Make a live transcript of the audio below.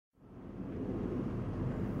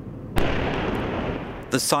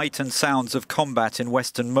The sight and sounds of combat in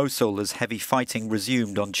western Mosul as heavy fighting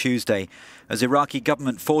resumed on Tuesday. As Iraqi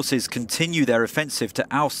government forces continue their offensive to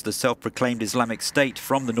oust the self-proclaimed Islamic State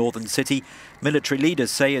from the northern city, military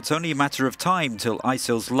leaders say it's only a matter of time till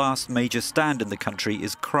ISIL's last major stand in the country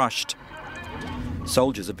is crushed.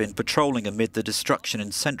 Soldiers have been patrolling amid the destruction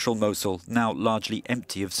in central Mosul, now largely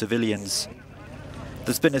empty of civilians.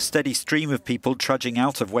 There's been a steady stream of people trudging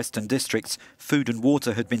out of western districts. Food and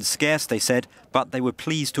water had been scarce, they said, but they were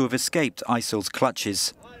pleased to have escaped ISIL's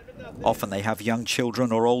clutches. Often they have young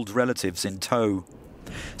children or old relatives in tow.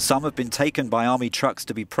 Some have been taken by army trucks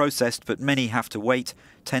to be processed, but many have to wait.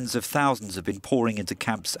 Tens of thousands have been pouring into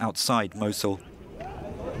camps outside Mosul.